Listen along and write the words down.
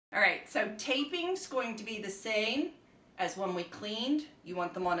All right, so taping's going to be the same as when we cleaned. You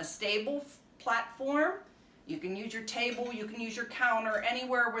want them on a stable platform. You can use your table, you can use your counter,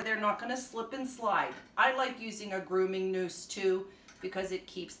 anywhere where they're not going to slip and slide. I like using a grooming noose too because it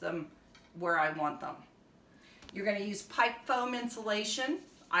keeps them where I want them. You're going to use pipe foam insulation.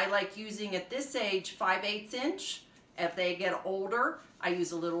 I like using at this age 5/8 inch. If they get older, I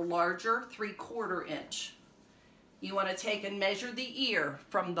use a little larger 3/4 inch. You want to take and measure the ear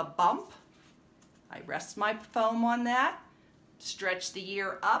from the bump. I rest my foam on that, stretch the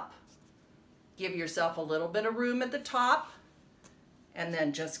ear up, give yourself a little bit of room at the top, and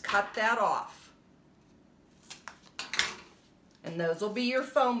then just cut that off. And those will be your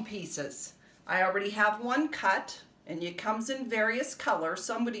foam pieces. I already have one cut, and it comes in various colors.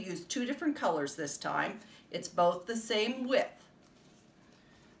 So I'm going to use 2 different colors this time. It's both the same width.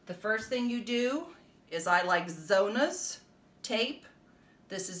 The first thing you do is I like Zona's tape.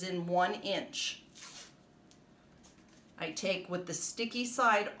 This is in 1 inch. I take with the sticky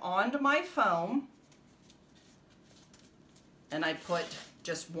side onto my foam and I put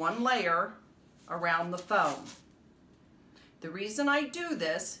just 1 layer around the foam. The reason I do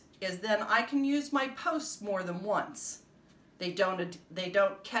this is then I can use my posts more than once. They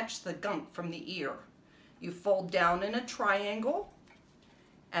don't catch the gunk from the ear. You fold down in a triangle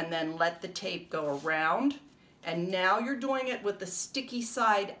and then let the tape go around. And now you're doing it with the sticky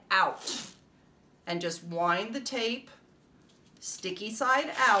side out. And just wind the tape, sticky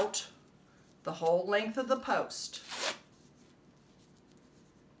side out, the whole length of the post.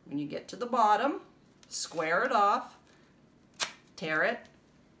 When you get to the bottom, square it off, tear it,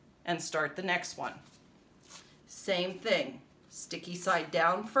 and start the next one. Same thing, sticky side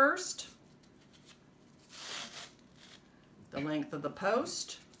down first, the length of the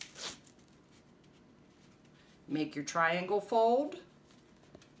post. Make your triangle fold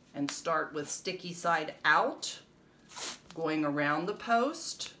and start with sticky side out, going around the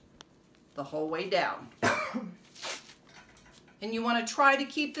post the whole way down. And you want to try to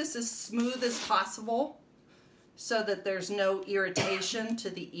keep this as smooth as possible so that there's no irritation to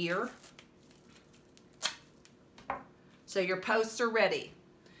the ear. So your posts are ready.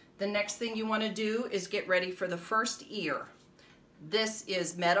 The next thing you want to do is get ready for the first ear. This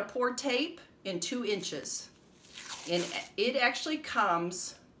is Metapore tape in 2 inches. And it actually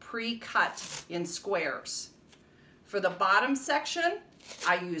comes pre-cut in squares. For the bottom section,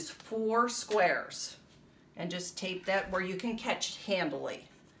 I use 4 squares and just tape that where you can catch it handily.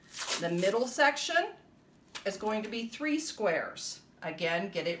 The middle section is going to be 3 squares. Again,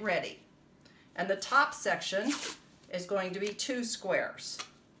 get it ready. And the top section is going to be 2 squares.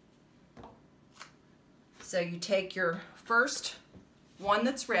 So you take your first one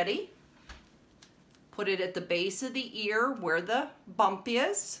that's ready, put it at the base of the ear where the bump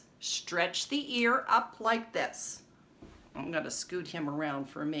is, stretch the ear up like this. I'm going to scoot him around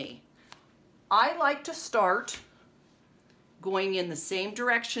for me. I like to start going in the same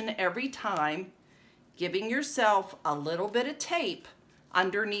direction every time, giving yourself a little bit of tape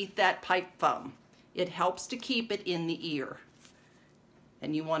underneath that pipe foam. It helps to keep it in the ear.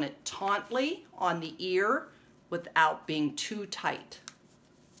 And you want it tautly on the ear without being too tight.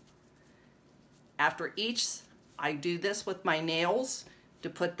 After each, I do this with my nails to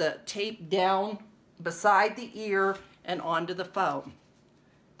put the tape down beside the ear and onto the foam.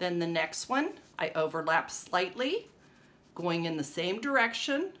 Then the next one, I overlap slightly, going in the same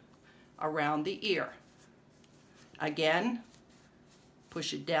direction around the ear. Again,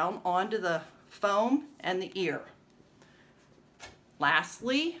 push it down onto the foam and the ear.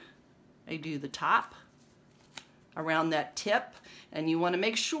 Lastly, I do the top around that tip, and you want to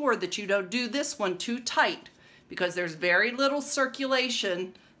make sure that you don't do this one too tight because there's very little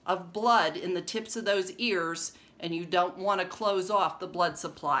circulation of blood in the tips of those ears and you don't want to close off the blood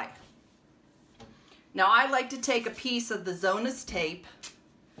supply. Now I like to take a piece of the Zona's tape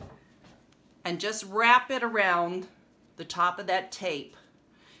and just wrap it around the top of that tape,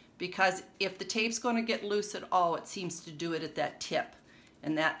 because if the tape's going to get loose at all, it seems to do it at that tip,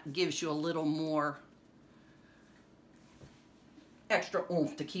 and that gives you a little more extra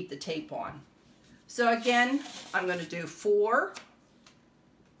oomph to keep the tape on. So again, I'm going to do 4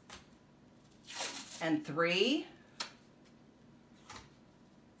 and 3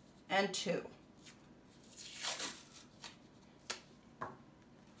 and 2.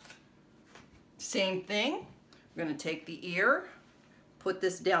 Same thing, we're going to take the ear, put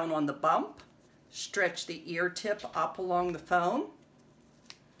this down on the bump, stretch the ear tip up along the foam.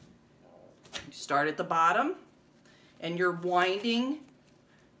 You start at the bottom and you're winding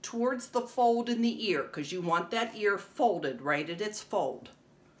towards the fold in the ear because you want that ear folded right at its fold.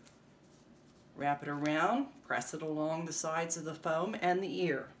 Wrap it around, press it along the sides of the foam and the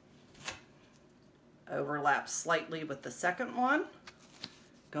ear. Overlap slightly with the second one,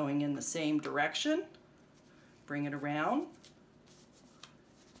 going in the same direction. Bring it around.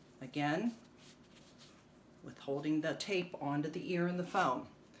 Again, with holding the tape onto the ear and the foam.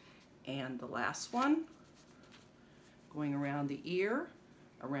 And the last one, going around the ear,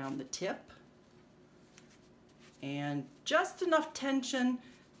 around the tip, and just enough tension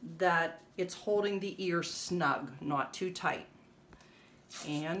that it's holding the ear snug, not too tight.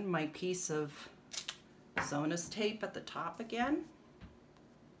 And my piece of Zonus tape at the top again.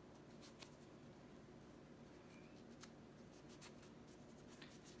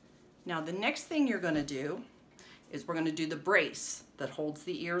 Now the next thing you're going to do is we're going to do the brace that holds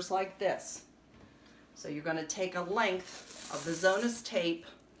the ears like this. So you're going to take a length of the Zonus tape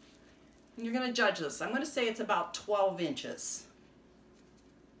and you're going to judge this. I'm going to say it's about 12 inches.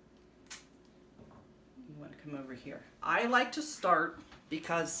 You want to come over here. I like to start,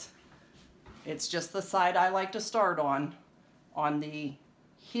 because it's just the side I like to start on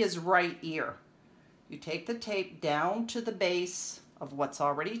his right ear. You take the tape down to the base of what's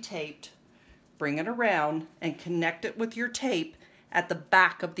already taped, bring it around and connect it with your tape at the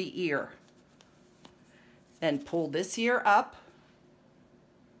back of the ear. Then pull this ear up,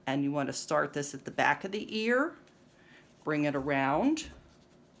 and you want to start this at the back of the ear, bring it around,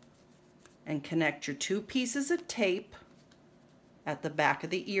 and connect your two pieces of tape at the back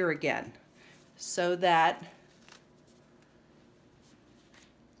of the ear again, so that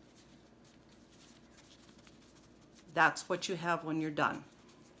that's what you have when you're done.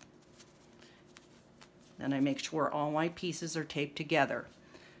 Then I make sure all my pieces are taped together.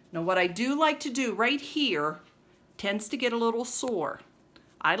 Now what I do like to do right here tends to get a little sore.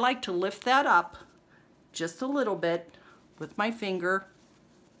 I like to lift that up just a little bit with my finger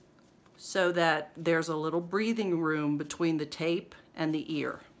so that there's a little breathing room between the tape and the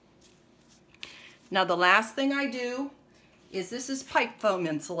ear. Now the last thing I do is, this is pipe foam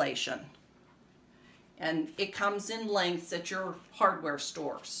insulation, and it comes in lengths at your hardware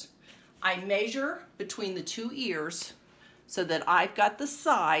stores. I measure between the two ears so that I've got the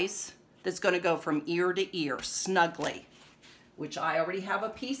size that's going to go from ear to ear snugly, which I already have a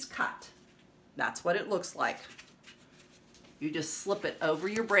piece cut. That's what it looks like. You just slip it over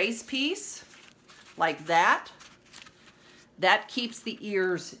your brace piece like that. That keeps the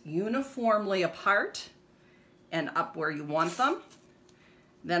ears uniformly apart and up where you want them.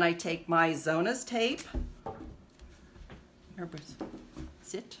 Then I take my Zonus tape.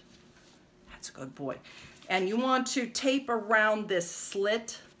 Sit. That's a good boy. And you want to tape around this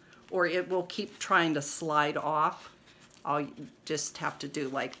slit or it will keep trying to slide off. I'll just have to do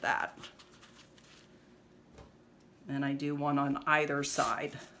like that. And I do one on either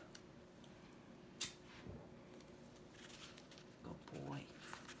side. Good boy.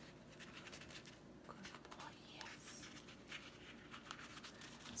 Good boy, yes.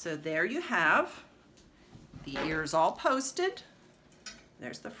 So there you have the ears all posted.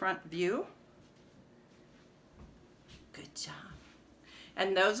 There's the front view. Good job.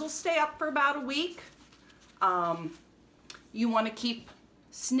 And those will stay up for about a week. You want to keep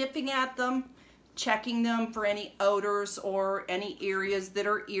snipping at them, checking them for any odors or any areas that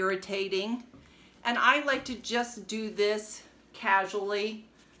are irritating. And I like to just do this casually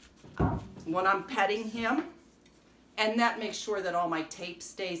when I'm petting him. And that makes sure that all my tape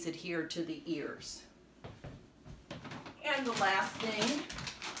stays adhered to the ears. And the last thing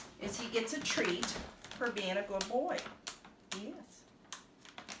is he gets a treat for being a good boy. Yes.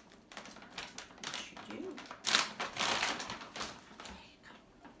 Yes, you do. There you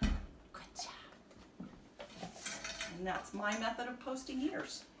go. Good job. And that's my method of posting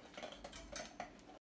ears.